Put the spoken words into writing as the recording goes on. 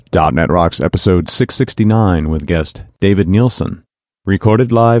.NET Rocks episode 669 with guest David Neilsen. Recorded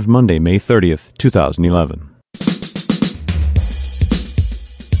live Monday, May 30th, 2011.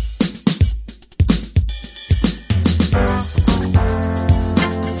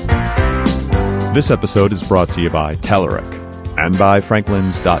 This episode is brought to you by Telerik and by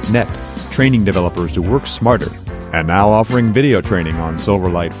Franklins.net, training developers to work smarter, and now offering video training on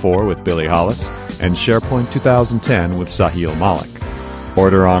Silverlight 4 with Billy Hollis and SharePoint 2010 with Sahil Malik.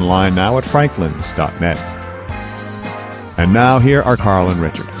 Order online now at franklins.net. And now here are Carl and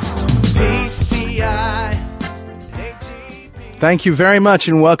Richard. Thank you very much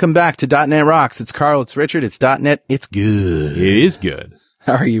and welcome back to .NET Rocks. It's Carl, it's Richard, it's .NET, it's good. It is good.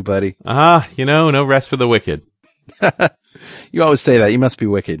 How are you, buddy? No rest for the wicked. You always say that. You must be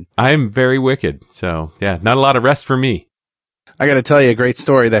wicked. I'm very wicked. So, yeah, not a lot of rest for me. I got to tell you a great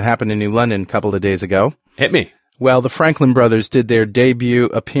story that happened in New London a couple of days ago. Hit me. Well, the Franklin brothers did their debut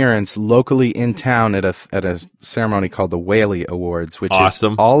appearance locally in town at a ceremony called the Whaley Awards, which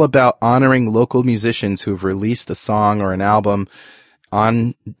awesome. is all about honoring local musicians who have released a song or an album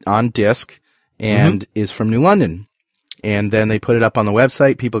on disc and is from New London. And then they put it up on the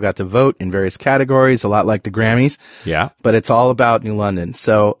website. People got to vote in various categories, a lot like the Grammys. Yeah. But it's all about New London.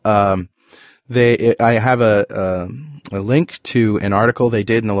 So, I have a link to an article they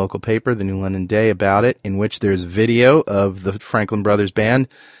did in the local paper, the New London Day, about it, in which there's video of the Franklin Brothers Band,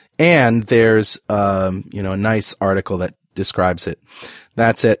 and there's, a nice article that describes it.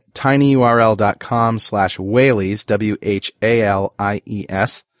 That's at tinyurl.com/Whaleys,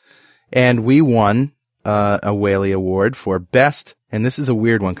 WHALIES. And we won a Whaley Award for best, and this is a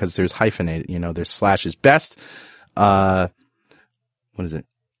weird one because there's hyphenated, there's slashes. Best, what is it?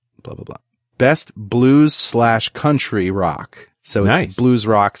 Blah, blah, blah. Best blues/country rock. So it's nice. blues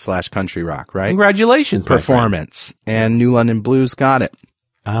rock / country rock, right? Congratulations, performance. And New London Blues got it.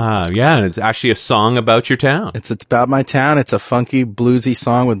 Yeah, and it's actually a song about your town. It's about my town. It's a funky, bluesy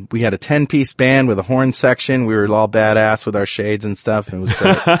song. We had a 10-piece band with a horn section. We were all badass with our shades and stuff. It was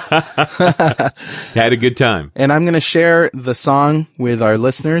great. Had a good time. And I'm going to share the song with our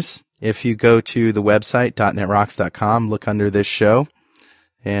listeners. If you go to the website, .netrocks.com, look under this show,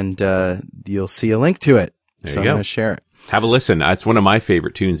 and you'll see a link to it. There so you go. I'm going to share it. Have a listen. That's one of my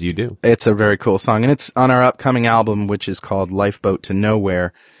favorite tunes you do. It's a very cool song, and it's on our upcoming album, which is called Lifeboat to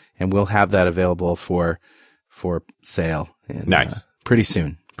Nowhere, and we'll have that available for sale. And, nice. Pretty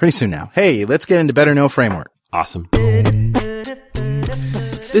soon now. Hey, let's get into Better Know Framework. Awesome. This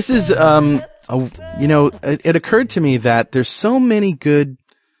is, it occurred to me that there's so many good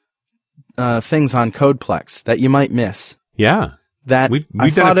things on Codeplex that you might miss. Yeah. That we've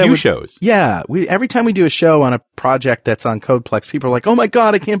done a few shows. Yeah. Every time we do a show on a project that's on Codeplex, people are like, oh my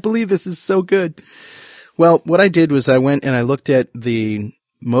God, I can't believe this is so good. Well, what I did was I went and I looked at the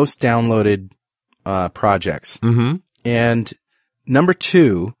most downloaded projects. Mm-hmm. And number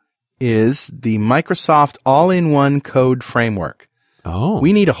 2 is the Microsoft All-in-One Code Framework. Oh.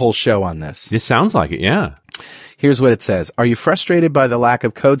 We need a whole show on this. This sounds like it, yeah. Here's what it says. Are you frustrated by the lack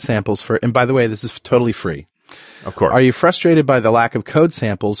of code samples and by the way, this is totally free. Of course. Are you frustrated by the lack of code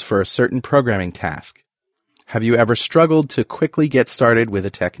samples for a certain programming task? Have you ever struggled to quickly get started with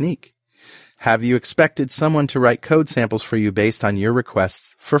a technique? Have you expected someone to write code samples for you based on your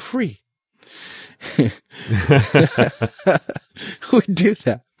requests for free? Who would do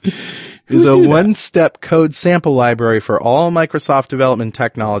that? Is a one-step code sample library for all Microsoft development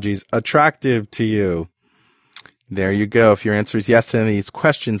technologies attractive to you? There you go. If your answer is yes to these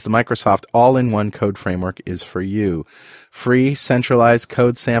questions, the Microsoft All-in-One Code Framework is for you. Free, centralized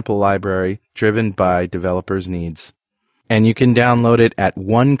code sample library driven by developers' needs. And you can download it at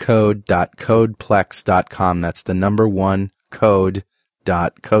onecode.codeplex.com. That's the number 1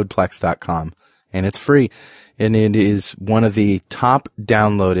 code.codeplex.com. And it's free. And it is one of the top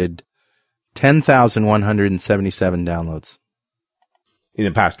downloaded 10,177 downloads. In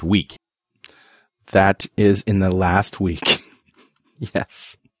the past week. That is in the last week.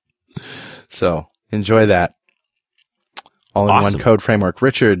 Yes. So enjoy that. All-in-one Awesome. Code Framework.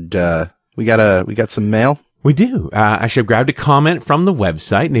 Richard, we got some mail. We do. I should have grabbed a comment from the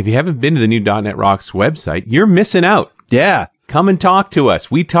website. And if you haven't been to the new .NET Rocks website, you're missing out. Yeah. Come and talk to us.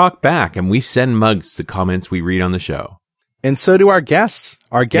 We talk back and we send mugs to comments we read on the show. And so do our guests.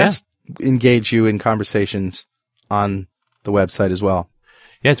 Our guests engage you in conversations on the website as well.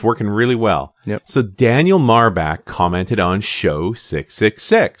 Yeah, it's working really well. Yep. So Daniel Marbach commented on show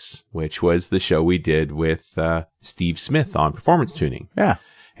 666, which was the show we did with Steve Smith on performance tuning. Yeah.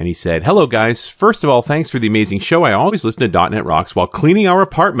 And he said, hello, guys. First of all, thanks for the amazing show. I always listen to .NET Rocks while cleaning our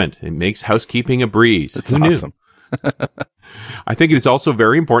apartment. It makes housekeeping a breeze. That's Who awesome. knew? I think it is also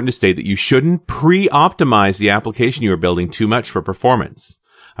very important to state that you shouldn't pre-optimize the application you are building too much for performance.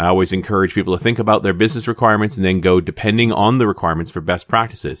 I always encourage people to think about their business requirements and then go depending on the requirements for best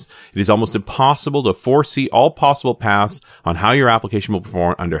practices. It is almost impossible to foresee all possible paths on how your application will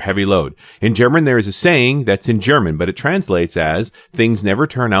perform under heavy load. In German, there is a saying that's in German, but it translates as, things never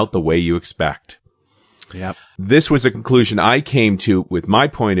turn out the way you expect. Yep. This was a conclusion I came to with my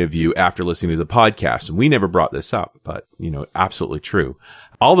point of view after listening to the podcast. And we never brought this up, but, absolutely true.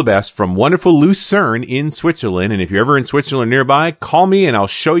 All the best from wonderful Lucerne in Switzerland. And if you're ever in Switzerland nearby, call me and I'll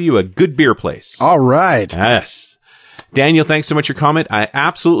show you a good beer place. All right. Yes. Daniel, thanks so much for your comment. I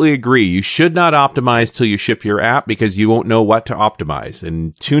absolutely agree. You should not optimize till you ship your app because you won't know what to optimize.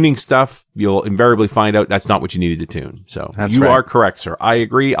 And tuning stuff, you'll invariably find out that's not what you needed to tune. So you are correct, sir. I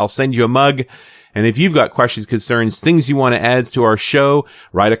agree. I'll send you a mug. And if you've got questions, concerns, things you want to add to our show,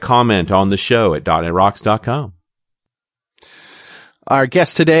 write a comment on the show at .netrocks.com. Our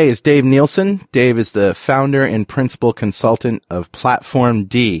guest today is Dave Neilsen. Dave is the founder and principal consultant of Platform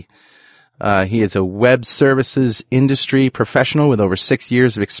D. He is a web services industry professional with over 6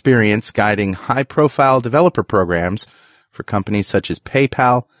 years of experience guiding high-profile developer programs for companies such as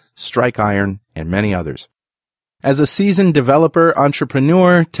PayPal, StrikeIron, and many others. As a seasoned developer,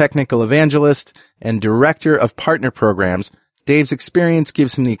 entrepreneur, technical evangelist, and director of partner programs, Dave's experience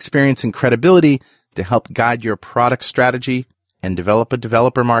gives him the experience and credibility to help guide your product strategy and develop a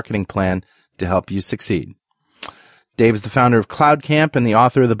developer marketing plan to help you succeed. Dave is the founder of CloudCamp and the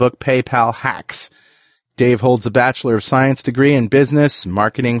author of the book PayPal Hacks. Dave holds a Bachelor of Science degree in Business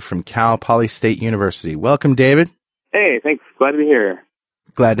Marketing from Cal Poly State University. Welcome, David. Hey, thanks. Glad to be here.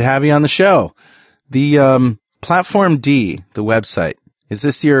 Glad to have you on the show. The Platform D, the website, is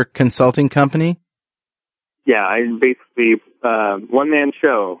this your consulting company? Yeah, I'm basically one-man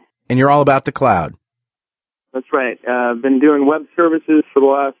show. And you're all about the cloud. That's right. I've been doing web services for the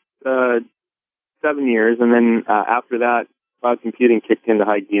last 7 years, and then after that, cloud computing kicked into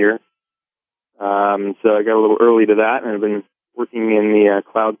high gear. So I got a little early to that, and I've been working in the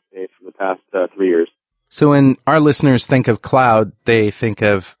cloud space for the past 3 years. So when our listeners think of cloud, they think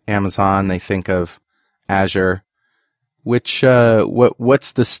of Amazon, they think of Azure. What's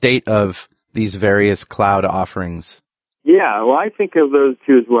the state of these various cloud offerings? Yeah, well, I think of those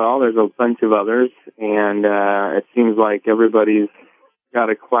two as well. There's a bunch of others, and it seems like everybody's got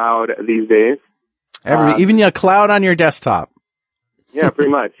a cloud these days. Even a cloud on your desktop. Yeah,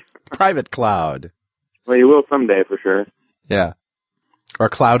 pretty much. Private cloud. Well, you will someday for sure. Yeah. Or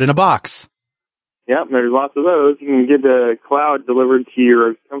cloud in a box. Yep, there's lots of those. You can get the cloud delivered to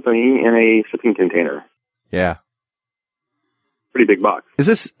your company in a shipping container. Yeah. Pretty big box. Is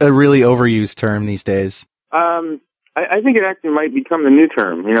this a really overused term these days? I think it actually might become the new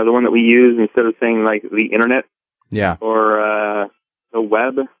term, the one that we use instead of saying like the internet. Yeah. Or the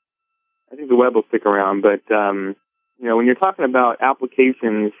web. I think the web will stick around, but when you're talking about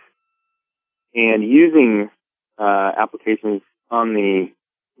applications and using applications on the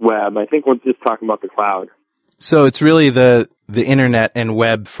web, I think we're just talking about the cloud. So it's really the internet and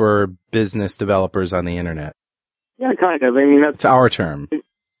web for business developers on the internet. Yeah, kind of. I mean, it's our term.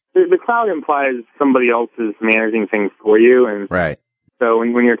 The cloud implies somebody else is managing things for you, and right. So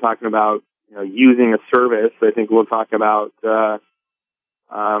when you're talking about using a service, I think we'll talk about the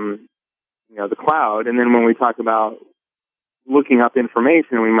cloud, and then when we talk about looking up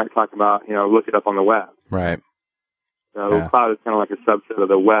information, we might talk about look it up on the web. Right. So the cloud is kind of like a subset of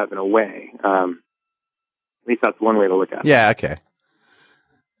the web in a way. At least that's one way to look at it. Yeah. Okay.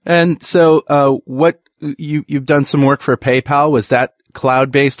 And so, what you've done some work for PayPal? Was that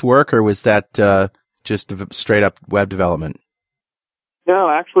cloud-based work, or was that just straight up web development? No,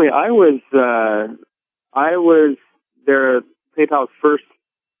 actually, I was their PayPal's first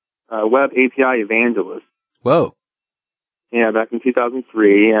web API evangelist. Whoa! Yeah, back in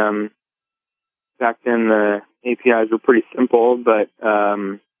 2003. Back then, the APIs were pretty simple, but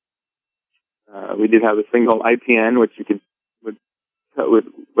we did have this thing called IPN, which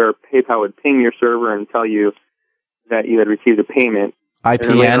where PayPal would ping your server and tell you that you had received a payment.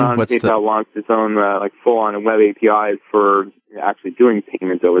 IPN? What's PayPal launched its own full-on web APIs for actually doing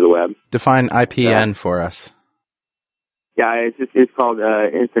payments over the web. Define IPN for us. Yeah, it's called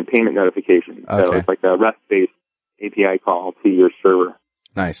instant payment notification. Okay. So it's like a REST-based API call to your server.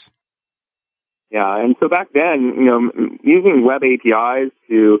 Nice. Yeah, and so back then, using web APIs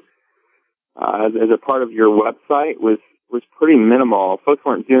to as a part of your website was pretty minimal. Folks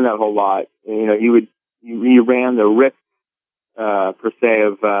weren't doing that a whole lot. You ran the risk per se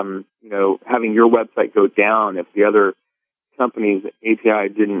of having your website go down if the other company's API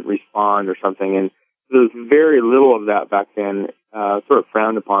didn't respond or something. And there was very little of that back then, sort of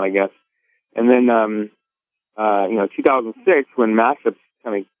frowned upon, I guess. And then, 2006, when mashups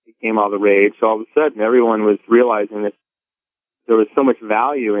kind of became all the rage, so all of a sudden everyone was realizing that there was so much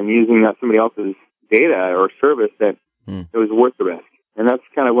value in using somebody else's data or service that it was worth the risk. And that's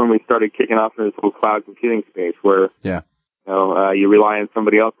kind of when we started kicking off in this whole cloud computing space where you rely on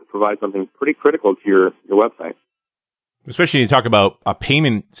somebody else to provide something pretty critical to your website. Especially when you talk about a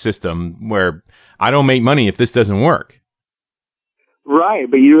payment system where I don't make money if this doesn't work. Right,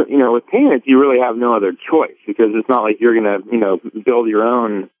 but with payments, you really have no other choice because it's not like you're going to, build your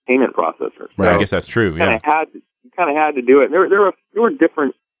own payment processor. Right, So I guess that's true. You kind of had to do it. There were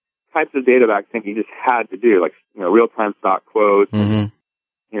different types of data back then you just had to do, like real-time stock quotes,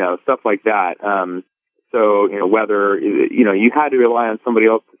 stuff like that. So whether you had to rely on somebody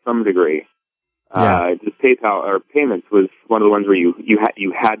else to some degree. Just PayPal or payments was one of the ones where you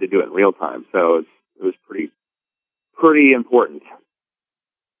had to do it in real time. So it was pretty important.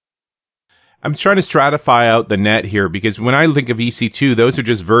 I'm trying to stratify out the net here because when I think of EC2, those are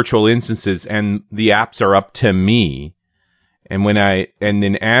just virtual instances and the apps are up to me. And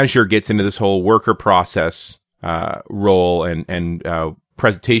then Azure gets into this whole worker process role and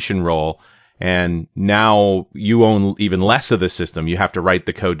presentation role, and now you own even less of the system. You have to write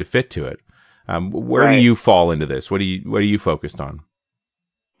the code to fit to it. Where do you fall into this? What are you focused on?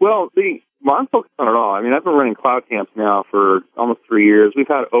 Well, I'm focused on it all. I mean, I've been running CloudCamps now for almost 3 years. We've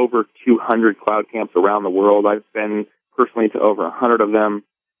had over 200 CloudCamps around the world. I've been personally to over 100 of them.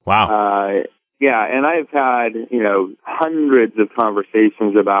 Wow. And I've had, hundreds of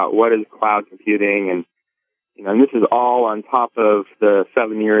conversations about what is cloud computing, and this is all on top of the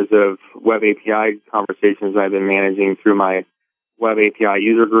 7 years of Web API conversations I've been managing through my Web API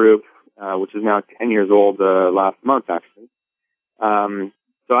user group, which is now 10 years old last month, actually.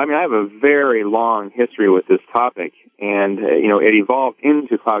 So, I have a very long history with this topic, and, it evolved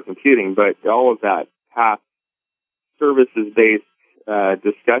into cloud computing, but all of that past services-based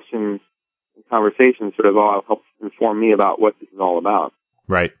discussion and conversation sort of all helps inform me about what this is all about.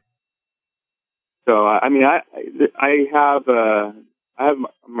 Right. So, I have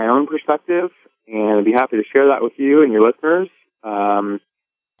my own perspective, and I'd be happy to share that with you and your listeners.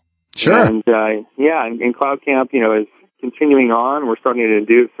 Sure. And, and CloudCamp, is continuing on. We're starting to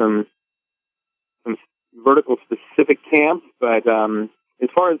do some vertical specific camps, but as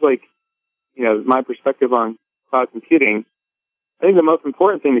far as my perspective on cloud computing, I think the most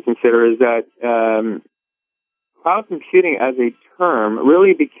important thing to consider is that cloud computing as a term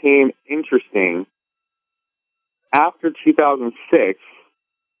really became interesting after 2006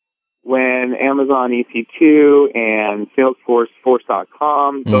 when Amazon EC2 and Salesforce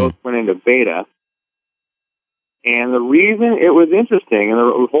Force.com both went into beta. And the reason it was interesting, and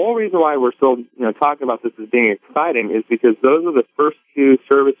the whole reason why we're still talking about this as being exciting, is because those are the first two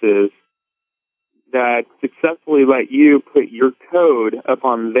services that successfully let you put your code up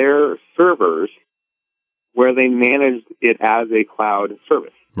on their servers where they managed it as a cloud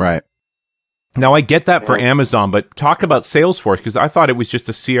service. Right. Now, I get that for Amazon, but talk about Salesforce, because I thought it was just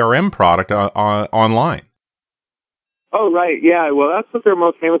a CRM product online. Oh, right. Yeah, well, that's what they're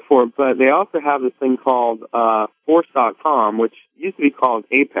most famous for, but they also have this thing called Force.com, which used to be called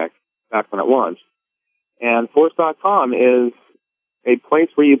Apex back when it launched. And Force.com is a place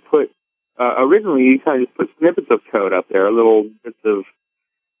where you put, originally you kind of just put snippets of code up there, little bits of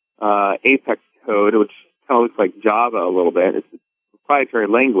Apex code, which kind of looks like Java a little bit. It's a proprietary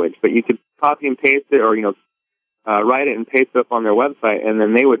language, but you could copy and paste it or, write it and paste it up on their website, and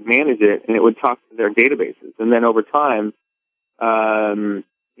then they would manage it, and it would talk to their databases. And then over time,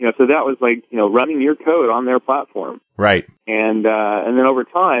 so that was like, running your code on their platform. Right. And then over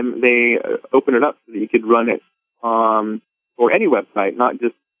time, they opened it up so that you could run it for any website, not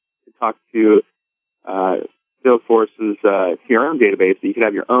just to talk to Salesforce's CRM database. So you could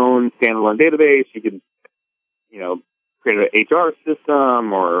have your own standalone database. You could, create an HR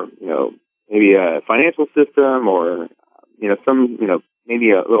system or, maybe a financial system or,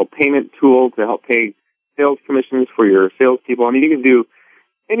 maybe a little payment tool to help pay sales commissions for your salespeople. I mean, you can do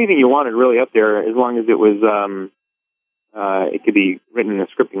anything you wanted really up there as long as it was, it could be written in a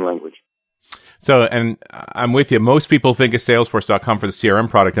scripting language. So, and I'm with you. Most people think of Salesforce.com for the CRM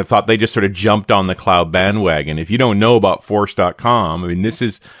product and thought they just sort of jumped on the cloud bandwagon. If you don't know about Force.com, I mean, this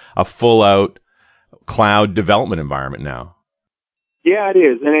is a full out cloud development environment now. Yeah, it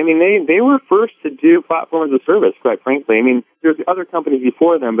is. And I mean, they were first to do platform as a service, quite frankly. I mean, there's other companies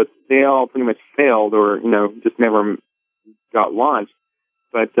before them, but they all pretty much failed or, just never got launched.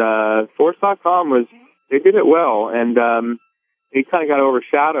 But Force.com they did it well, and they kind of got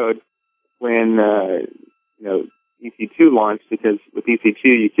overshadowed when EC2 launched, because with EC2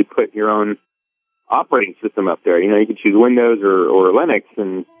 you could put your own operating system up there. You could choose Windows or Linux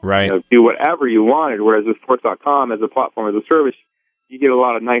and do whatever you wanted. Whereas with Force.com as a platform as a service, you get a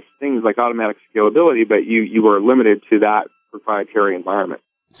lot of nice things like automatic scalability, but you are limited to that proprietary environment.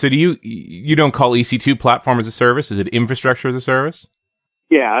 So you don't call EC2 platform as a service? Is it infrastructure as a service?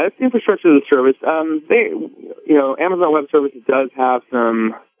 Yeah, it's infrastructure as a service. Amazon Web Services does have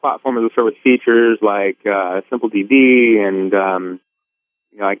some platform as a service features like SimpleDB, and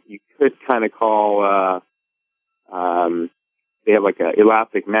you could kind of call. They have like a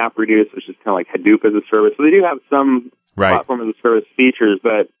Elastic MapReduce, which is kind of like Hadoop as a service. So they do have some platform as a service features,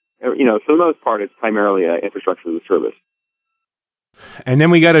 but for the most part, it's primarily infrastructure as a service. And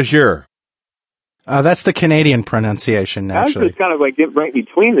then we got Azure. That's the Canadian pronunciation, actually. It's kind of like right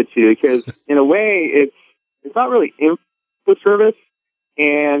between the two, because in a way, it's not really info service,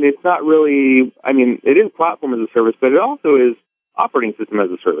 and it's not really. I mean, it is platform as a service, but it also is operating system as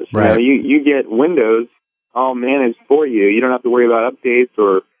a service. Right. You get Windows all managed for you. You don't have to worry about updates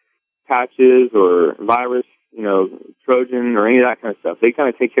or patches or virus, Trojan or any of that kind of stuff. They kind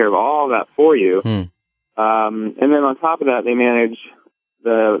of take care of all that for you. And then on top of that, they manage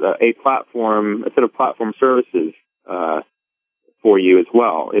a set of platform services for you as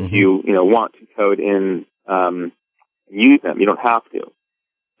well. If you want to code in and use them, you don't have to.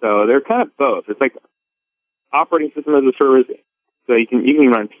 So they're kind of both. It's like operating system as a service. So you can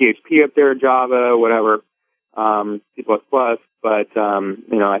run PHP up there, Java, whatever, C++. But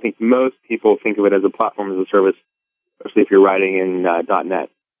I think most people think of it as a platform as a service, especially if you're writing in .NET.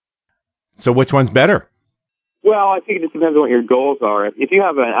 So which one's better? Well, I think it just depends on what your goals are. If you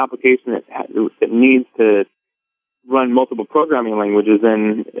have an application that needs to run multiple programming languages,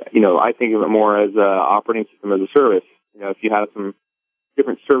 then, I think of it more as an operating system as a service. If you have some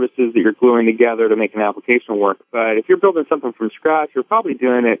different services that you're gluing together to make an application work. But if you're building something from scratch, you're probably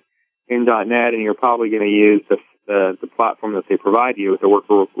doing it in .NET, and you're probably going to use the platform that they provide you with the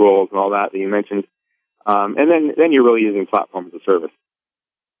workflow roles and all that you mentioned. And then you're really using platform as a service.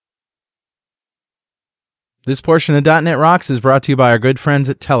 This portion of .NET Rocks is brought to you by our good friends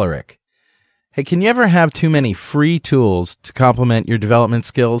at Telerik. Hey, can you ever have too many free tools to complement your development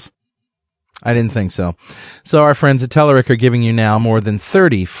skills? I didn't think so. So our friends at Telerik are giving you now more than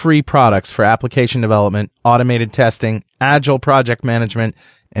 30 free products for application development, automated testing, agile project management,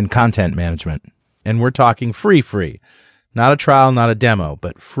 and content management. And we're talking free. Not a trial, not a demo,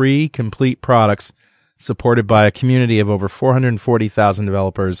 but free, complete products supported by a community of over 440,000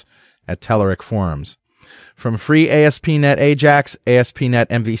 developers at Telerik forums. From free ASP.NET Ajax, ASP.NET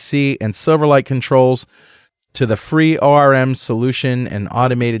MVC, and Silverlight controls, to the free ORM solution and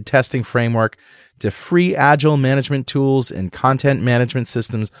automated testing framework, to free agile management tools and content management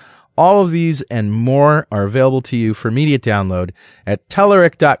systems, all of these and more are available to you for immediate download at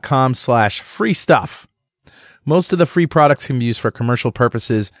Telerik.com/free stuff. Most of the free products can be used for commercial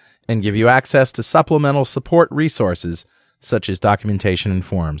purposes and give you access to supplemental support resources such as documentation and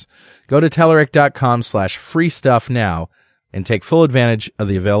forums. Go to Telerik.com/free stuff now and take full advantage of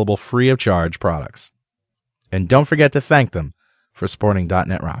the available free of charge products. And don't forget to thank them for supporting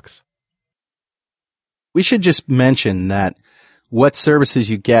 .NET Rocks. We should just mention that what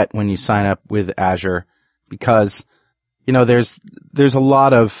services you get when you sign up with Azure, because, there's a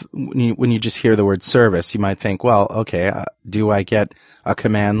lot of, when you just hear the word service, you might think, well, okay, do I get a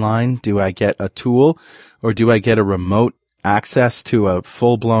command line? Do I get a tool? Or do I get a remote access to a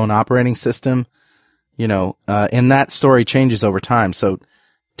full-blown operating system? And that story changes over time. So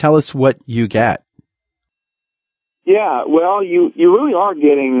tell us what you get. Yeah, well, you really are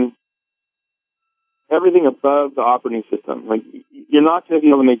getting everything above the operating system. Like, you're not going to be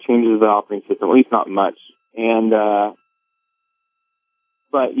able to make changes to the operating system, at least not much. And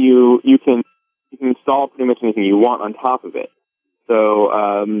but you can install pretty much anything you want on top of it. So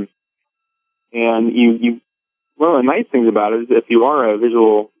and you one of the nice things about it is if you are a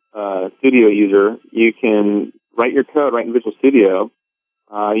Visual Studio user, you can write your code right in Visual Studio.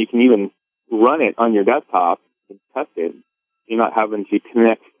 You can even run it on your desktop and test it. You're not having to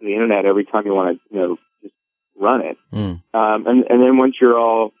connect to the internet every time you want to, just run it. And then once you're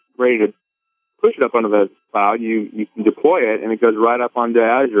all ready to push it up onto the cloud, you can deploy it, and it goes right up onto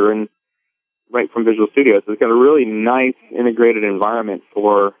Azure and right from Visual Studio. So it's got a really nice integrated environment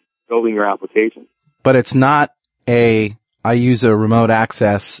for building your application. But it's not I use a remote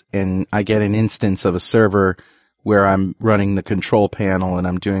access and I get an instance of a server where I'm running the control panel and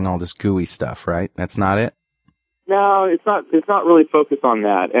I'm doing all this GUI stuff, right? That's not it? No, it's not really focused on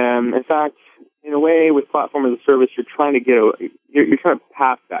that. In fact, in a way, with platform as a service, you're trying to you're trying to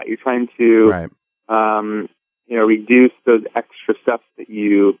pass that. You're trying to, right. Reduce those extra steps that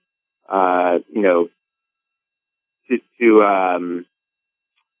you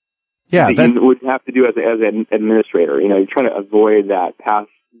you would have to do as an administrator. You're trying to avoid that,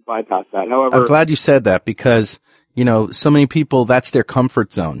 bypass that. However, I'm glad you said that because, so many people, that's their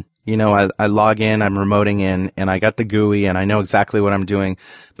comfort zone. I log in, I'm remoting in, and I got the GUI, and I know exactly what I'm doing.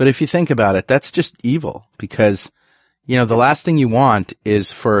 But if you think about it, that's just evil because, the last thing you want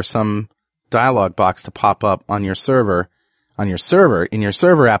is for some dialog box to pop up in your server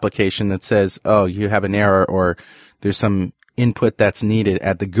application that says, oh, you have an error or there's some input that's needed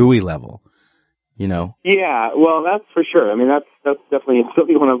at the GUI level, Yeah, well, that's for sure. I mean, that's definitely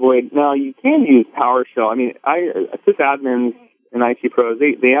something you want to avoid. Now, you can use PowerShell. I mean, sysadmins and IT pros,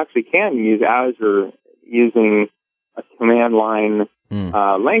 they actually can use Azure using a command line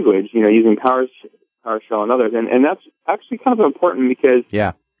language, using PowerShell and others. And that's actually kind of important because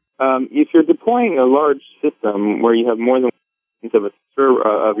if you're deploying a large system where you have more than one instance of a server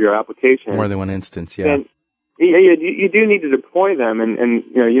of your application, more than one instance, then you do need to deploy them, and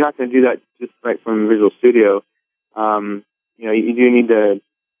you're not going to do that just right from Visual Studio. You do need to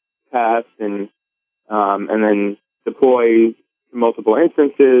test and then deploy multiple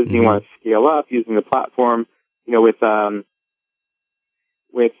instances. Mm-hmm. You want to scale up using the platform. With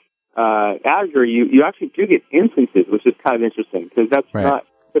Azure, you actually do get instances, which is kind of interesting because that's not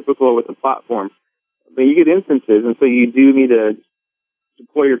typical with the platform. But you get instances, and so you do need to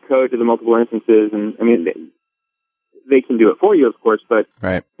deploy your code to the multiple instances. And I mean, they can do it for you, of course, but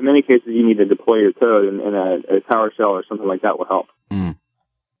in many cases, you need to deploy your code, and a PowerShell or something like that will help. Mm.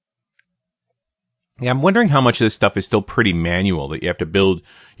 Yeah, I'm wondering how much of this stuff is still pretty manual, that you have to build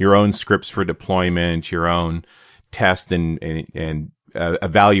your own scripts for deployment, your own test and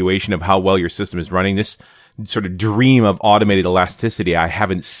evaluation of how well your system is running. This sort of dream of automated elasticity, I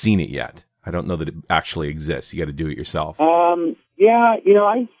haven't seen it yet. I don't know that it actually exists. You got to do it yourself. Yeah,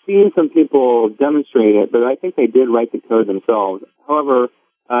 I've seen some people demonstrate it, but I think they did write the code themselves. However,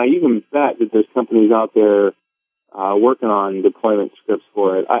 you can bet that there's companies out there working on deployment scripts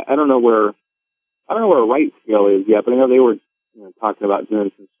for it. I don't know where RightScale is yet, but I know they were talking about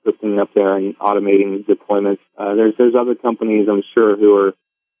doing some scripting up there and automating deployments. There's other companies, I'm sure, who are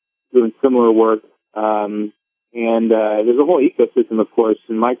doing similar work. And there's a whole ecosystem, of course,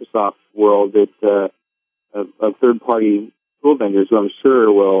 in Microsoft's world that of third-party tool vendors who I'm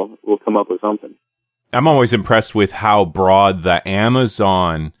sure will come up with something. I'm always impressed with how broad the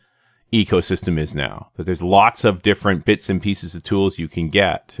Amazon ecosystem is now. That there's lots of different bits and pieces of tools you can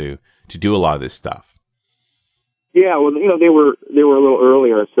get to do a lot of this stuff. Yeah, well, they were a little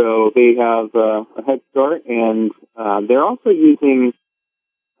earlier, so they have a head start, and they're also using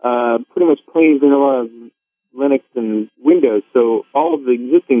pretty much plain vanilla Linux and Windows. So all of the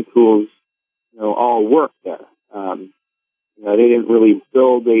existing tools, all work there. They didn't really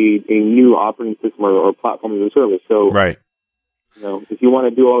build a new operating system or platform as a service. So, if you want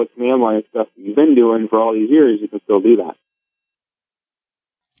to do all the command line stuff that you've been doing for all these years, you can still do that.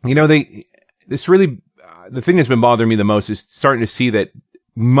 The thing that's been bothering me the most is starting to see that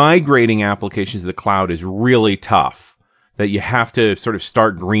migrating applications to the cloud is really tough, that you have to sort of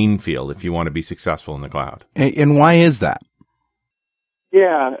start greenfield if you want to be successful in the cloud. And why is that?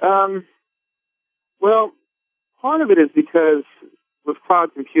 Yeah, well, part of it is because with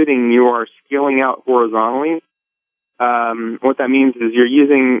cloud computing, you are scaling out horizontally. What that means is you're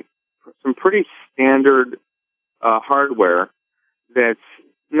using some pretty standard hardware that's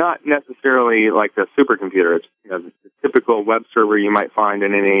not necessarily like a supercomputer. It's the typical web server you might find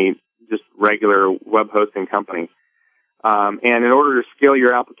in any just regular web hosting company. And in order to scale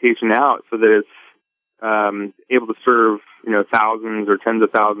your application out so that it's able to serve thousands or tens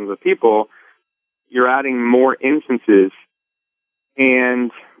of thousands of people, you're adding more instances,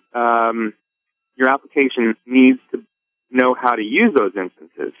 and your application needs to know how to use those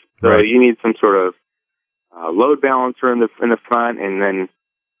instances. So you need some sort of load balancer in the front, and then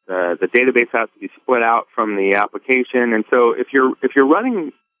the database has to be split out from the application. And so if you're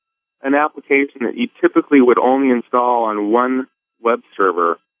running an application that you typically would only install on one web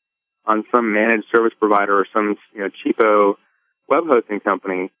server on some managed service provider or some cheapo web hosting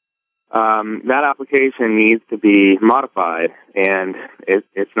company, that application needs to be modified, and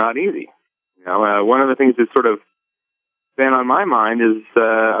it's not easy. One of the things that's sort of been on my mind is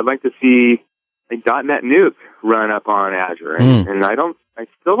I'd like to see a .NET Nuke run up on Azure, and I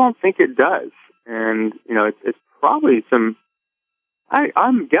still don't think it does. And it's probably some.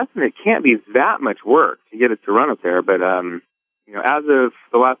 I'm guessing it can't be that much work to get it to run up there, but as of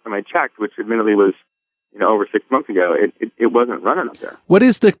the last time I checked, which admittedly was, over 6 months ago, it wasn't running up there. What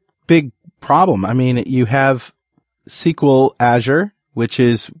is the big problem? I mean, you have SQL Azure, which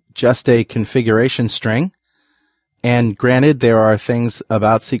is just a configuration string. And granted, there are things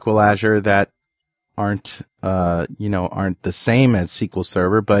about SQL Azure that aren't the same as SQL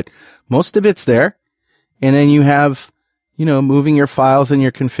Server, but most of it's there. And then you have, moving your files and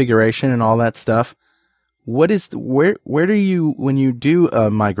your configuration and all that stuff. Where do you, when you do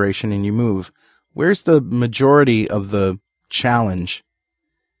a migration and you move, where's the majority of the challenge?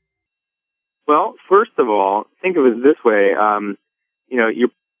 Well, first of all, think of it this way.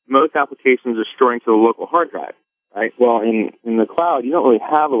 Most applications are storing to the local hard drive, right? Well, in the cloud, you don't really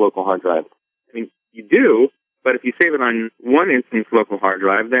have a local hard drive. I mean, you do, but if you save it on one instance local hard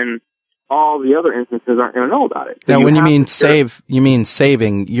drive, then all the other instances aren't going to know about it. So now, when you mean save, you mean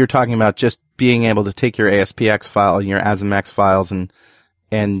saving, you're talking about just being able to take your ASPX file, your ASMX files, and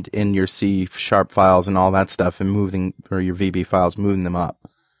in your C# files and all that stuff and or your VB files, moving them up.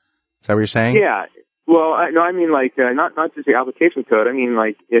 Is that what you're saying? Yeah. Well, I mean, like, not just the application code. I mean,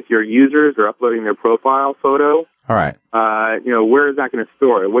 like, if your users are uploading their profile photo. All right. Where is that going to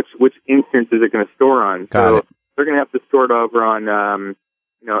store it? Which instance is it going to store on? Got it. They're going to have to store it over on,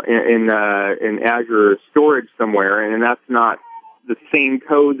 in Azure storage somewhere, and that's not the same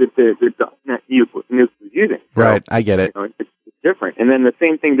code that the .NET Nuke is using. So, right. I get it. It's different. And then the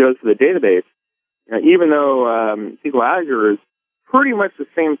same thing goes for the database. Even though SQL Azure is pretty much the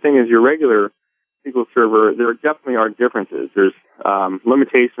same thing as your regular SQL Server, there definitely are differences. There's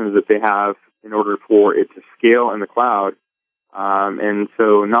limitations that they have in order for it to scale in the cloud. And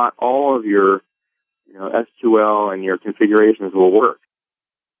so not all of your SQL and your configurations will work.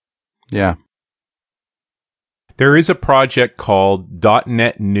 Yeah. There is a project called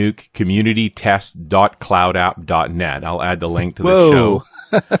 .NET Nuke Community Test.cloudapp.net. I'll add the link to the show.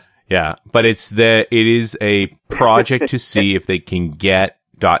 Yeah, but it is a project to see if they can get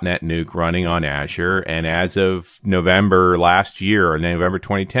 .NET Nuke running on Azure. And as of November last year, or November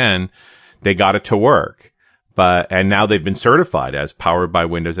 2010, they got it to work. And now they've been certified as powered by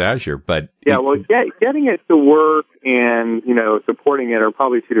Windows Azure. But getting it to work and supporting it are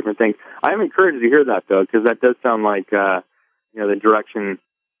probably two different things. I'm encouraged to hear that though, because that does sound like the direction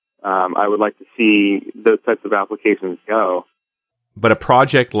I would like to see those types of applications go. But a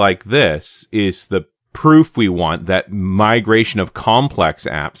project like this is the proof we want that migration of complex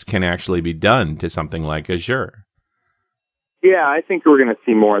apps can actually be done to something like Azure. Yeah, I think we're going to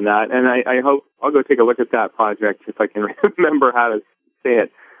see more of that, and I hope I'll go take a look at that project if I can remember how to say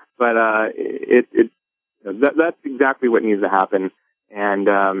it. But that's exactly what needs to happen. And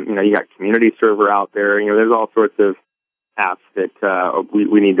you got community server out there. There's all sorts of apps that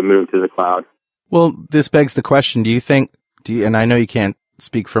we need to move to the cloud. Well, this begs the question: and I know you can't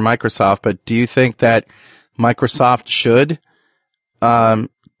speak for Microsoft, but do you think that Microsoft should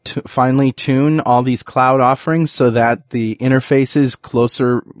finally tune all these cloud offerings so that the interfaces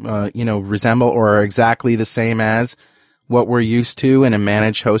closer, resemble or are exactly the same as what we're used to in a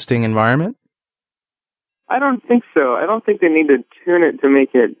managed hosting environment? I don't think so. I don't think they need to tune it to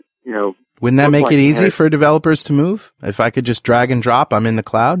make it, Wouldn't that make it easy for developers to move? If I could just drag and drop, I'm in the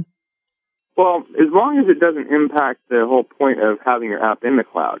cloud? Well, as long as it doesn't impact the whole point of having your app in the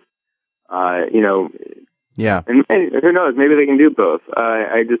cloud, Yeah. And who knows? Maybe they can do both.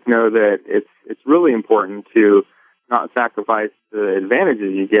 I just know that it's really important to not sacrifice the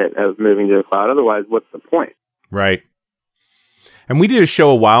advantages you get of moving to the cloud. Otherwise, what's the point? Right. And we did a show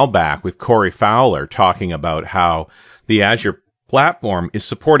a while back with Corey Fowler talking about how the Azure platform is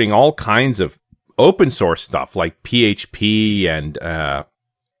supporting all kinds of open source stuff like PHP and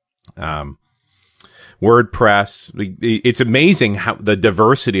WordPress. It's amazing how the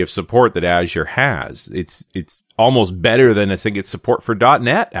diversity of support that Azure has. It's almost better than I think its support for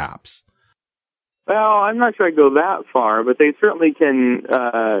 .NET apps. Well, I'm not sure I go that far, but they certainly can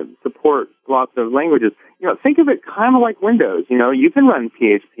support lots of languages. Think of it kind of like Windows. You can run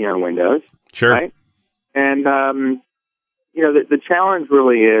PHP on Windows. Sure. Right? And, the challenge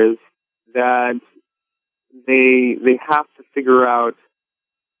really is that they have to figure out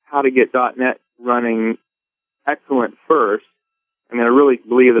how to get .NET running excellent first. I mean, I really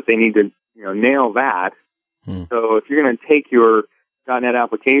believe that they need to, nail that. So if you're going to take your .NET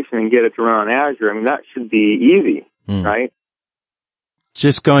application and get it to run on Azure, I mean, that should be easy, right?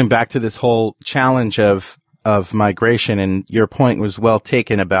 Just going back to this whole challenge of migration, and your point was well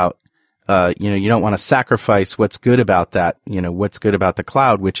taken about, you don't want to sacrifice what's good about that, what's good about the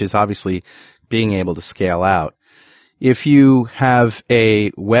cloud, which is obviously being able to scale out. If you have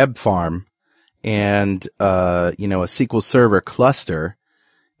a web farm and a SQL Server cluster,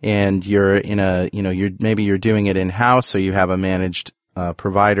 and you're in you're doing it in-house, or you have a managed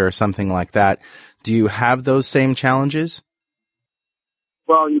provider or something like that, do you have those same challenges?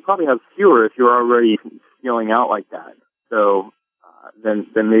 Well, you probably have fewer if you're already scaling out like that. So then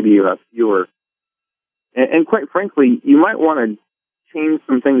maybe you have fewer. And quite frankly, you might want to change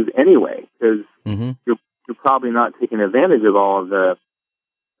some things anyway, because you're probably not taking advantage of all of the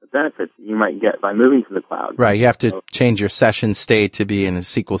benefits that you might get by moving to the cloud. Right. You have to change your session state to be in a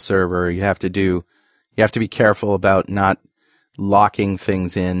SQL Server. You have to be careful about not locking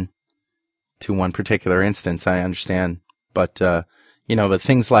things in to one particular instance. I understand. But, but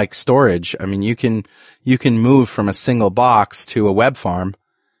things like storage, I mean, you can move from a single box to a web farm,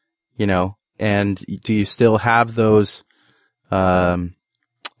 and do you still have those,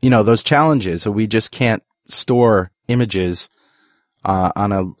 those challenges? So we just can't store images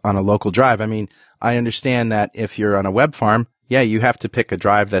on a local drive. I mean, I understand that if you're on a web farm, yeah, you have to pick a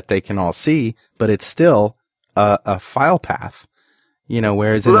drive that they can all see, but it's still a file path,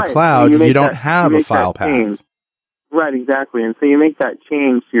 whereas in the cloud, you don't have a file path. Right, exactly. And so you make that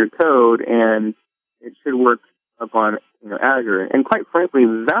change to your code, and it should work upon Azure. And quite frankly,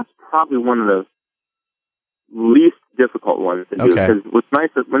 that's probably one of the least difficult ones to do. Because what's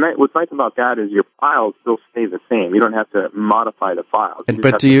nice about that is your files still stay the same. You don't have to modify the files. You just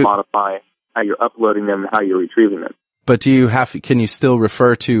have to modify how you're uploading them and how you're retrieving them. But can you still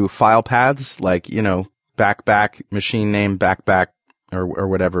refer to file paths like, back, machine name, back, or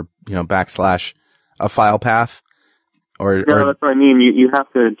whatever, / a file path? Or that's what I mean. You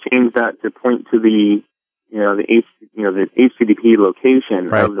have to change that to point to the the HTTP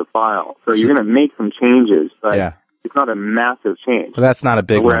location of the file. So you're going to make some changes, but it's not a massive change. Well, that's not a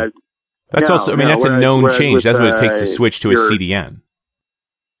big one. That's that's a known change. That's what it takes to switch to a CDN.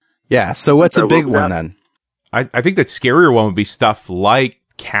 Yeah. So what's a big one then? I think that scarier one would be stuff like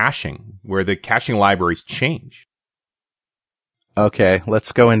caching, where the caching libraries change. Okay,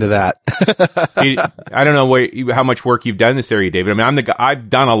 let's go into that. I don't know how much work you've done in this area, David. I mean, I've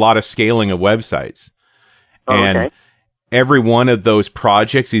done a lot of scaling of websites, and every one of those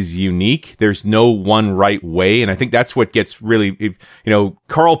projects is unique. There's no one right way, and I think that's what gets really.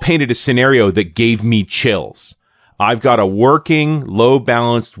 Carl painted a scenario that gave me chills. I've got a working, load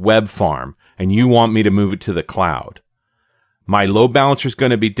balanced web farm, and you want me to move it to the cloud. My load balancer is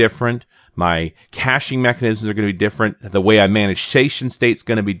going to be different. My caching mechanisms are going to be different. The way I manage station state is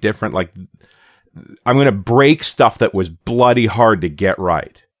going to be different. Like, I'm going to break stuff that was bloody hard to get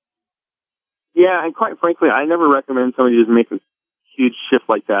right. Yeah, and quite frankly, I never recommend somebody just make a huge shift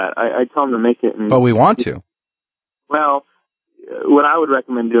like that. I tell them to make it. But we want to. Well, what I would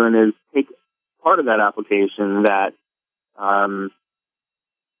recommend doing is take part of that application that,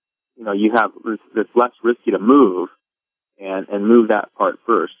 you have that's less risky to move, and move that part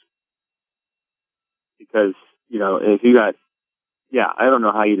first. Because, if you got, I don't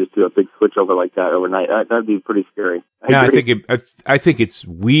know how you just do a big switch over like that overnight. That'd be pretty scary. I think it's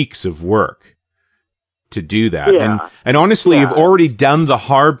weeks of work to do that. Yeah. And honestly, you've already done the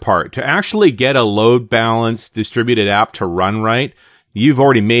hard part. To actually get a load balanced distributed app to run right, you've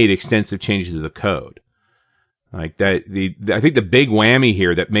already made extensive changes to the code. Like that, I think the big whammy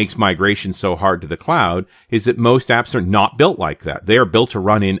here that makes migration so hard to the cloud is that most apps are not built like that. They are built to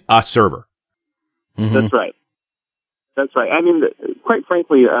run in a server. Mm-hmm. That's right. I mean, quite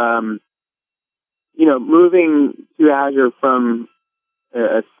frankly, moving to Azure from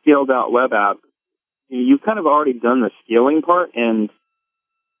a scaled out web app, you've kind of already done the scaling part, and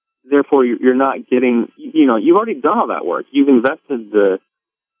therefore you're not getting, you've already done all that work. You've invested the,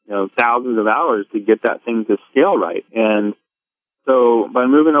 thousands of hours to get that thing to scale right. And so by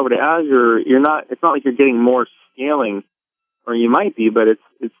moving over to Azure, it's not like you're getting more scaling, or you might be, but it's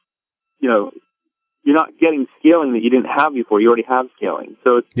you're not getting scaling that you didn't have before. You already have scaling.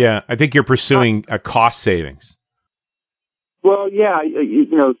 So I think you're pursuing a cost savings. Well,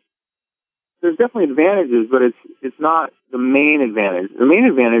 there's definitely advantages, but it's not the main advantage. The main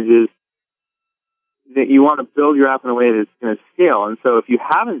advantage is that you want to build your app in a way that's going to scale. And so if you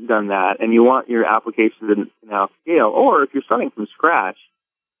haven't done that and you want your application to now scale, or if you're starting from scratch,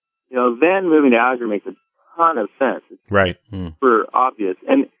 then moving to Azure makes a ton of sense. It's right. super obvious.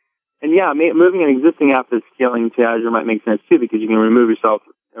 And moving an existing app that's scaling to Azure might make sense too, because you can remove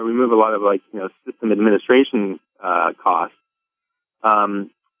a lot of system administration costs.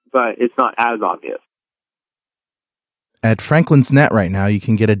 But it's not as obvious. At Franklin's Net right now, you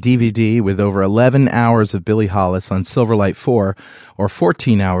can get a DVD with over 11 hours of Billy Hollis on Silverlight 4 or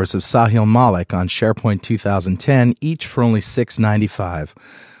 14 hours of Sahil Malik on SharePoint 2010, each for only $6.95.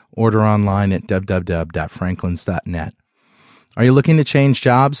 Order online at www.franklins.net. Are you looking to change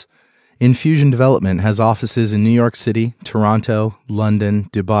jobs? Infusion Development has offices in New York City, Toronto, London,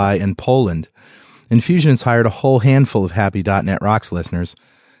 Dubai, and Poland. Infusion has hired a whole handful of happy .NET Rocks listeners.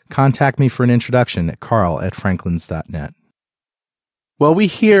 Contact me for an introduction at carl@franklins.net. Well, we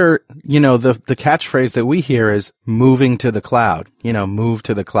hear, the catchphrase that we hear is moving to the cloud, move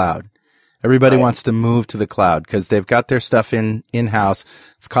to the cloud. Everybody wants to move to the cloud because they've got their stuff in-house.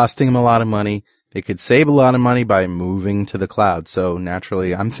 It's costing them a lot of money. They could save a lot of money by moving to the cloud. So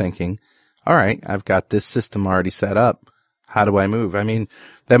naturally, I'm thinking, all right, I've got this system already set up. How do I move? I mean,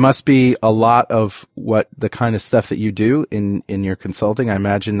 that must be a lot of what the kind of stuff that you do in your consulting. I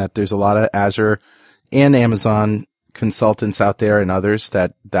imagine that there's a lot of Azure and Amazon consultants out there and others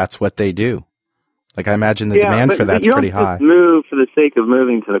that's what they do. Like, I imagine the demand for that's pretty high. You don't just move for the sake of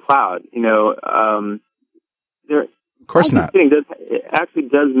moving to the cloud. Of course not. It actually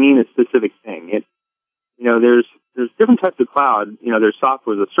does mean a specific thing. There's different types of cloud. There's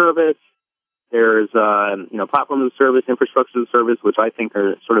software as a service. There's, platform as a service, infrastructure as a service, which I think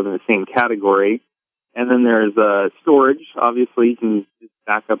are sort of in the same category. And then there's storage. Obviously, you can just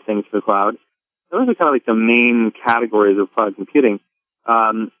back up things to the cloud. Those are kind of like the main categories of cloud computing.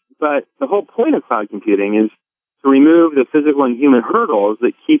 But the whole point of cloud computing is to remove the physical and human hurdles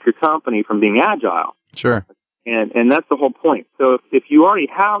that keep your company from being agile. Sure. And that's the whole point. So if you already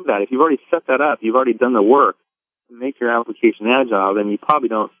have that, if you've already set that up, you've already done the work to make your application agile, then you probably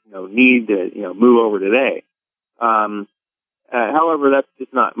don't need to move over today. However, that's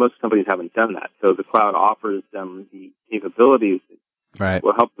just not, most companies haven't done that. So the cloud offers them the capabilities that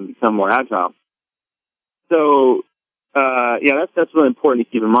will help them become more agile. So that's really important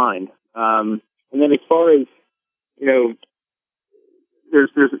to keep in mind. And then as far as,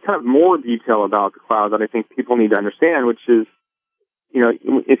 there's kind of more detail about the cloud that I think people need to understand, which is,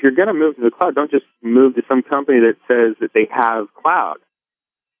 if you're going to move to the cloud, don't just move to some company that says that they have cloud.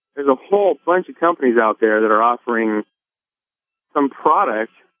 There's a whole bunch of companies out there that are offering some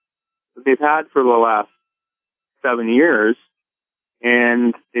product that they've had for the last 7 years,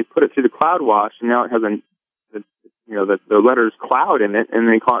 and they put it through the cloud wash, and now it has the letters cloud in it, and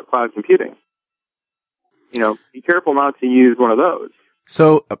they call it cloud computing. Be careful not to use one of those.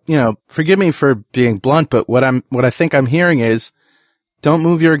 So, forgive me for being blunt, but what I think I'm hearing is, don't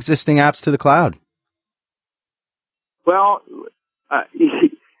move your existing apps to the cloud. Well,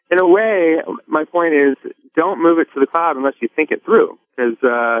 in a way, my point is, don't move it to the cloud unless you think it through, because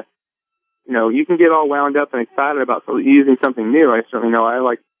you can get all wound up and excited about using something new. I certainly know I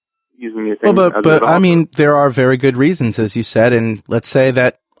like using new things. Well, but I mean, there are very good reasons, as you said, and let's say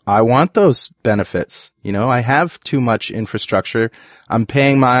that I want those benefits. I have too much infrastructure. I'm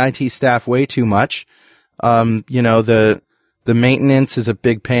paying my IT staff way too much. The maintenance is a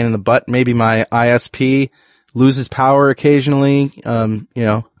big pain in the butt. Maybe my ISP loses power occasionally.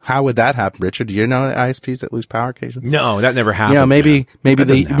 How would that happen, Richard? Do you know ISPs that lose power occasionally? No, that never happens. Maybe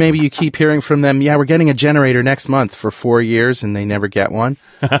you keep hearing from them. Yeah, we're getting a generator next month for 4 years, and they never get one.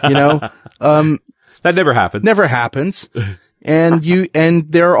 That never happens. Never happens. And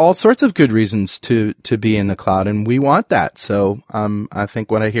there are all sorts of good reasons to be in the cloud, and we want that. So, I think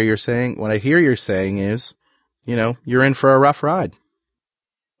what I hear you're saying is, you're in for a rough ride.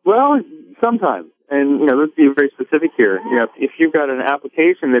 Well, sometimes. And, let's be very specific here. If you've got an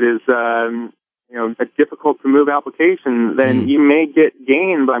application that is, a difficult to move application, then you may get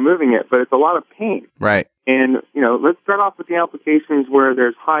gain by moving it, but it's a lot of pain. Right. And, let's start off with the applications where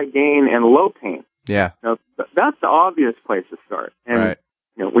there's high gain and low pain. Yeah. That's the obvious place to start. And, right.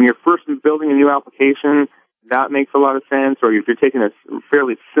 When you're first building a new application, that makes a lot of sense. Or if you're taking a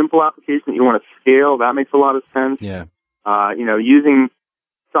fairly simple application that you want to scale, that makes a lot of sense. Yeah. Using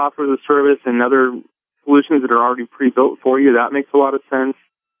software as a service and other solutions that are already pre-built for you, that makes a lot of sense.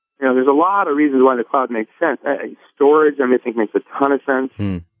 There's a lot of reasons why the cloud makes sense. Storage, I think makes a ton of sense.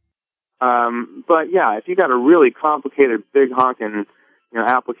 But yeah, if you got a really complicated, big honking,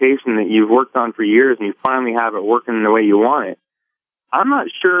 application that you've worked on for years and you finally have it working the way you want it, I'm not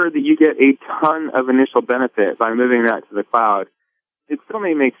sure that you get a ton of initial benefit by moving that to the cloud. It still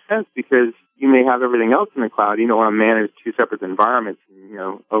may make sense because you may have everything else in the cloud. You don't want to manage two separate environments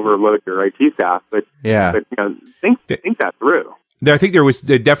and, overload your IT staff. But think that through. I think there was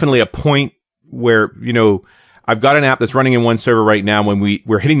definitely a point where, I've got an app that's running in one server right now when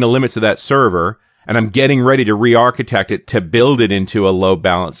we're hitting the limits of that server, and I'm getting ready to re-architect it to build it into a load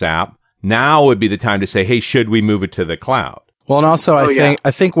balance app. Now would be the time to say, hey, should we move it to the cloud? Well, and also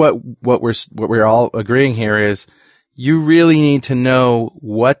I think what we're all agreeing here is you really need to know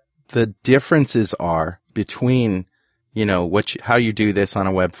what the differences are between how you do this on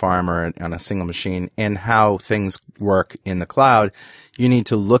a web farm or on a single machine and how things work in the cloud, you need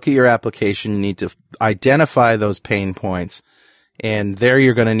to look at your application. You need to identify those pain points. And there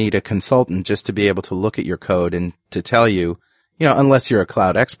you're going to need a consultant just to be able to look at your code and to tell you, unless you're a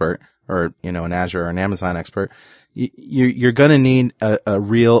cloud expert or, an Azure or an Amazon expert, you're going to need a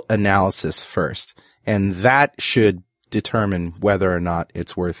real analysis first. And that should determine whether or not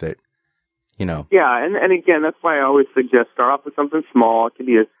it's worth it, Yeah, and again, that's why I always suggest start off with something small. It could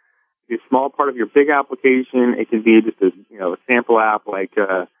be a small part of your big application. It could be just a sample app like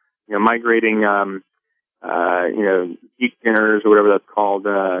migrating geek dinners or whatever that's called.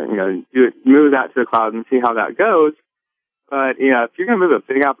 Move that to the cloud and see how that goes. But if you're going to move a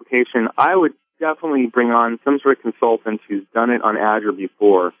big application, I would definitely bring on some sort of consultant who's done it on Azure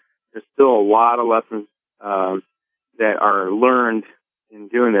before. There's still a lot of lessons that are learned in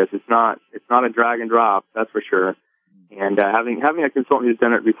doing this. It's not a drag and drop, that's for sure. And having a consultant who's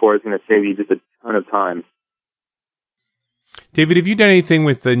done it before is going to save you just a ton of time. David, have you done anything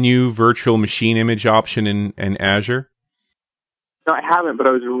with the new virtual machine image option in Azure? No, I haven't, but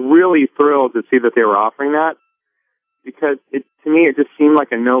I was really thrilled to see that they were offering that because to me it just seemed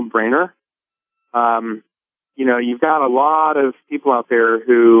like a no-brainer. You've got a lot of people out there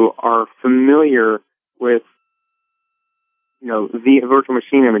who are familiar with the virtual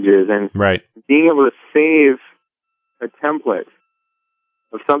machine images and right. Being able to save a template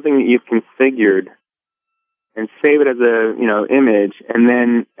of something that you've configured and save it as a image, and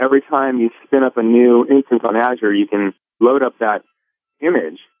then every time you spin up a new instance on Azure, you can load up that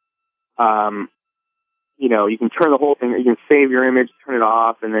image. You can turn the whole thing. You can save your image, turn it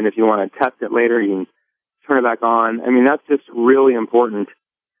off, and then if you want to test it later, you can turn it back on. I mean, that's just really important.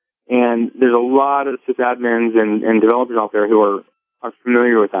 And there's a lot of sysadmins and developers out there who are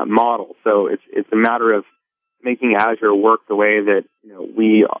familiar with that model. So it's a matter of making Azure work the way that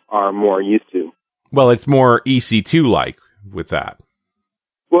we are more used to. Well, it's more EC2-like with that.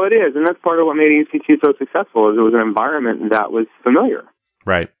 Well, it is, and that's part of what made EC2 so successful, is it was an environment that was familiar.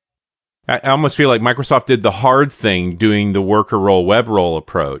 Right. I almost feel like Microsoft did the hard thing doing the worker role, web role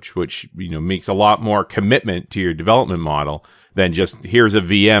approach, which makes a lot more commitment to your development model than just, here's a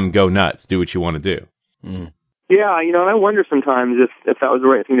VM, go nuts, do what you want to do. Mm. Yeah, and I wonder sometimes if that was the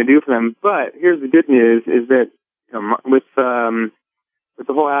right thing to do for them. But here's the good news, is that with the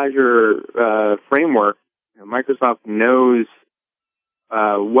whole Azure framework, Microsoft knows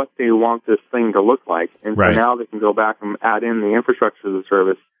what they want this thing to look like. And so now they can go back and add in the infrastructure as a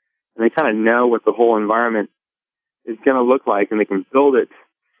service. And they kind of know what the whole environment is going to look like, and they can build it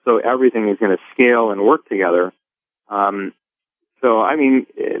so everything is going to scale and work together.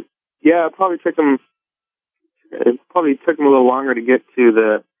 It probably took them a little longer to get to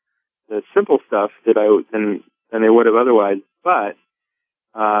the simple stuff than they would have otherwise. But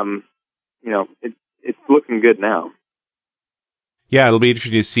it's looking good now. Yeah, it'll be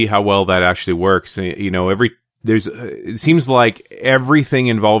interesting to see how well that actually works. It seems like everything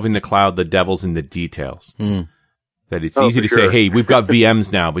involving the cloud, the devil's in the details. Mm. That it's easy to say, hey, we've got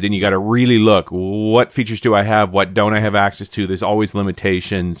VMs now, but then you got to really look, what features do I have? What don't I have access to? There's always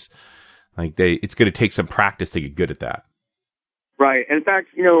limitations. It's going to take some practice to get good at that. Right. In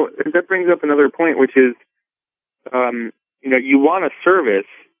fact, that brings up another point, which is, you want a service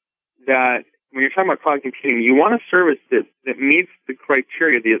that, when you're talking about cloud computing, you want a service that meets the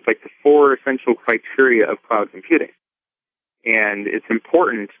criteria, the 4 essential criteria of cloud computing. And it's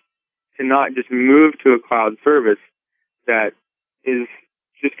important to not just move to a cloud service that is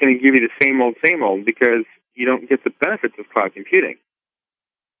just going to give you the same old, because you don't get the benefits of cloud computing.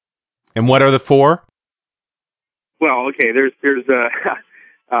 And what are the 4? Well, okay, there's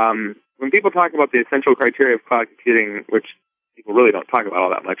when people talk about the essential criteria of cloud computing, which people really don't talk about all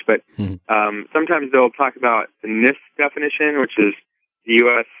that much, but sometimes they'll talk about the NIST definition, which is the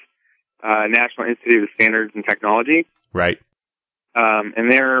U.S. National Institute of Standards and Technology. Right.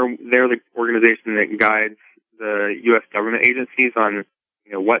 And they're the organization that guides the U.S. government agencies on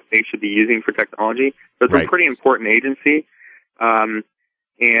what they should be using for technology. So it's a pretty important agency. And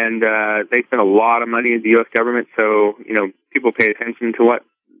they spend a lot of money in the U.S. government, so people pay attention to what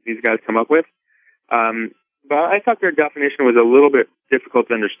these guys come up with. But I thought their definition was a little bit difficult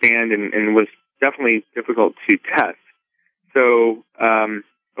to understand and was definitely difficult to test. So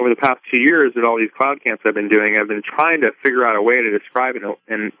over the past 2 years at all these cloud camps I've been doing, I've been trying to figure out a way to describe it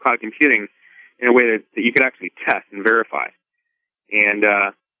in cloud computing in a way that you could actually test and verify. And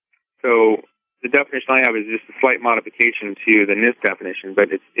so the definition I have is just a slight modification to the NIST definition,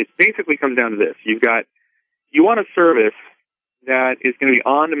 but it basically comes down to this. You want a service that is going to be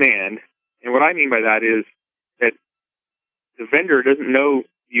on demand, and what I mean by that is that the vendor doesn't know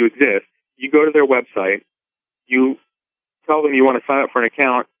you exist, you go to their website, you tell them you want to sign up for an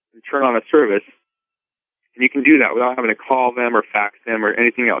account and turn on a service, and you can do that without having to call them or fax them or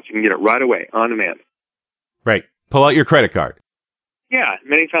anything else. You can get it right away, on demand. Right. Pull out your credit card. Yeah,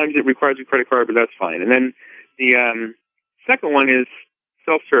 many times it requires a credit card, but that's fine. And then the second one is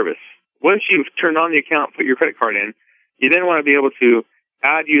self-service. Once you've turned on the account, put your credit card in, you then want to be able to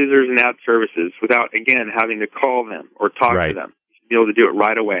add users and add services without, again, having to call them or talk to them. You should be able to do it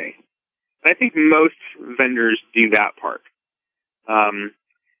right away. And I think most vendors do that part.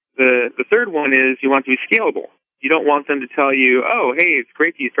 The third one is you want to be scalable. You don't want them to tell you, oh, hey, it's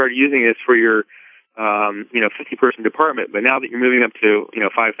great that you started using this for your 50-person department, but now that you're moving up to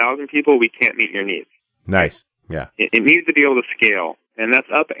 5,000 people, we can't meet your needs. Nice. Yeah. It needs to be able to scale, and that's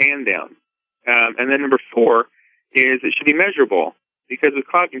up and down. And then number 4 is it should be measurable, because with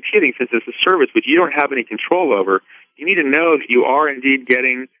cloud computing, since it's a service which you don't have any control over, you need to know that you are indeed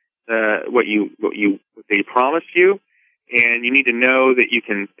getting what they promised you, and you need to know that you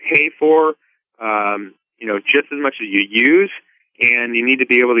can pay for just as much as you use, and you need to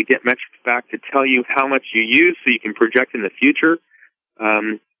be able to get metrics back to tell you how much you use, so you can project in the future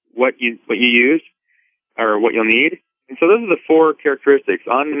what you used or what you'll need. And so those are the 4 characteristics: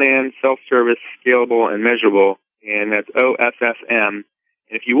 on-demand, self-service, scalable, and measurable. And that's OSSM. And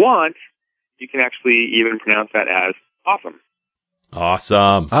if you want, you can actually even pronounce that as awesome.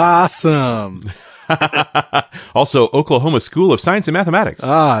 Awesome. Awesome. Also, Oklahoma School of Science and Mathematics.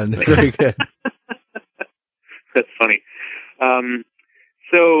 Very good. That's funny.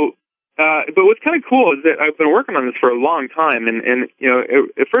 But what's kind of cool is that I've been working on this for a long time, and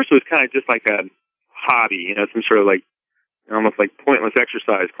at first it was kind of just like a hobby, some sort of like almost like pointless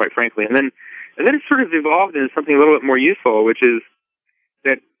exercise, quite frankly, and then it sort of evolved into something a little bit more useful, which is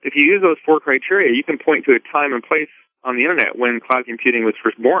that if you use those 4 criteria, you can point to a time and place on the internet when cloud computing was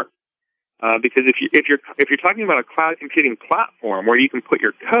first born. Because if you're talking about a cloud computing platform where you can put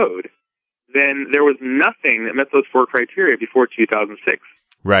your code, then there was nothing that met those 4 criteria before 2006.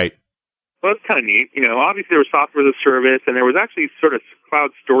 Right. Well, that's kind of neat. Obviously there was software as a service, and there was actually sort of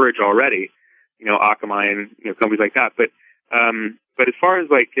cloud storage already, Akamai and companies like that. But as far as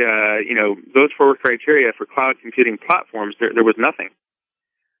those 4 criteria for cloud computing platforms, there was nothing.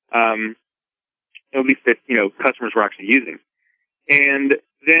 At least that customers were actually using. And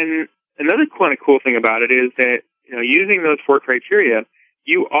then another kind of cool thing about it is that using those 4 criteria,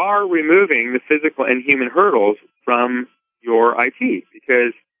 you are removing the physical and human hurdles from your IT,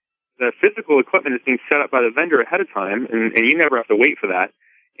 because the physical equipment is being set up by the vendor ahead of time, and you never have to wait for that.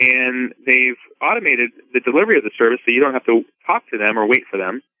 And they've automated the delivery of the service, so you don't have to talk to them or wait for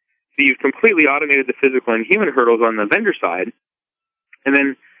them. So you've completely automated the physical and human hurdles on the vendor side. And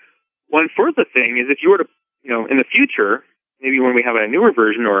then one further thing is, if you were to, in the future, maybe when we have a newer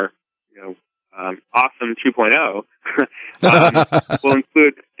version or, Awesome 2.0, we'll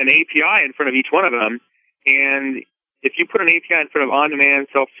include an API in front of each one of them. And if you put an API in front of on-demand,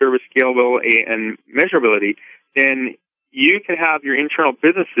 self-service, scalable, and measurability, then you can have your internal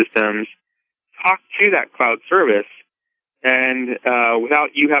business systems talk to that cloud service, and without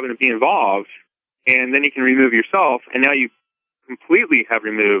you having to be involved. And then you can remove yourself, and now you completely have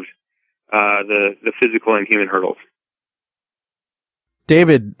removed the physical and human hurdles.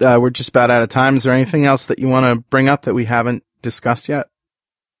 David, we're just about out of time. Is there anything else that you want to bring up that we haven't discussed yet?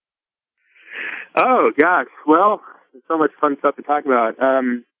 Oh, gosh. Well, there's so much fun stuff to talk about.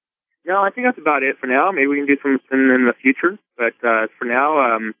 I think that's about it for now. Maybe we can do something in the future. But for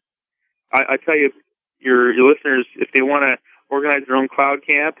now, I tell you, your listeners, if they want to organize their own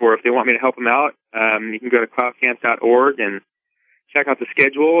CloudCamp, or if they want me to help them out, you can go to cloudcamp.org and check out the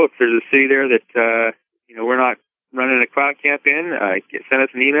schedule. If there's a city there that we're not running a CloudCamp in, send us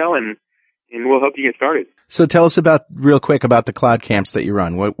an email, and we'll help you get started. So tell us real quick about the cloud camps that you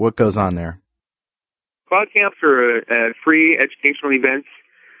run. What goes on there? Cloud camps are free educational events.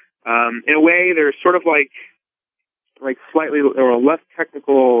 In a way, they're sort of like slightly or less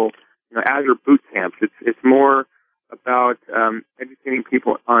technical Azure boot camps. It's more about educating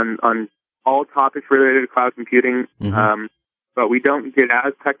people on all topics related to cloud computing. Mm-hmm. But we don't get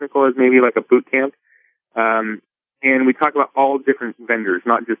as technical as maybe like a boot camp. And we talk about all different vendors,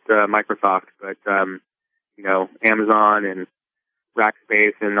 not just Microsoft, but Amazon and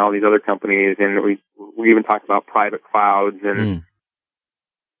Rackspace and all these other companies. And we even talk about private clouds and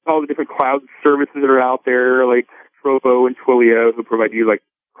all the different cloud services that are out there, like Trovo and Twilio, who provide you like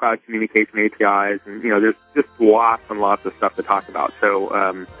cloud communication APIs. And there's just lots and lots of stuff to talk about.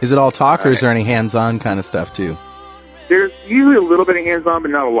 So, is it all talk, or is there any hands-on kind of stuff too? There's usually a little bit of hands-on,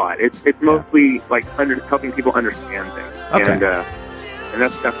 but not a lot. It's mostly like helping people understand things. Okay. And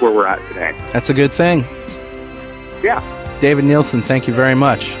that's where we're at today. That's a good thing. Yeah. David Neilsen, thank you very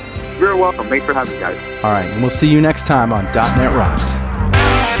much. You're welcome. Thanks for having me, guys. All right, and we'll see you next time on .NET Rocks.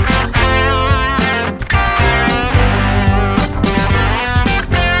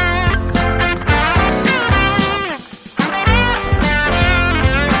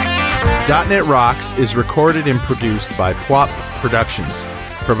 .NET Rocks is recorded and produced by PWOP Productions,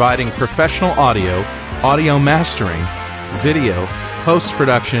 providing professional audio mastering, video,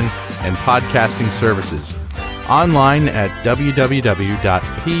 post-production, and podcasting services. Online at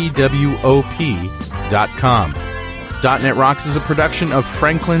www.pwop.com. .NET Rocks is a production of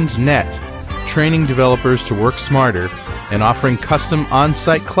Franklin's Net, training developers to work smarter and offering custom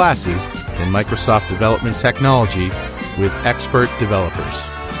on-site classes in Microsoft development technology with expert developers.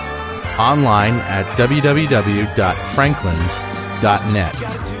 Online at www.franklins.net.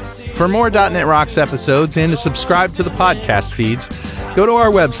 For more .NET Rocks episodes and to subscribe to the podcast feeds, go to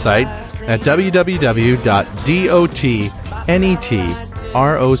our website at www.dotnetrocks.com.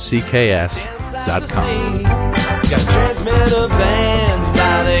 Got a transmitter banned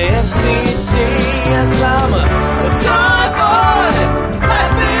by the FCC. Yes, I'm a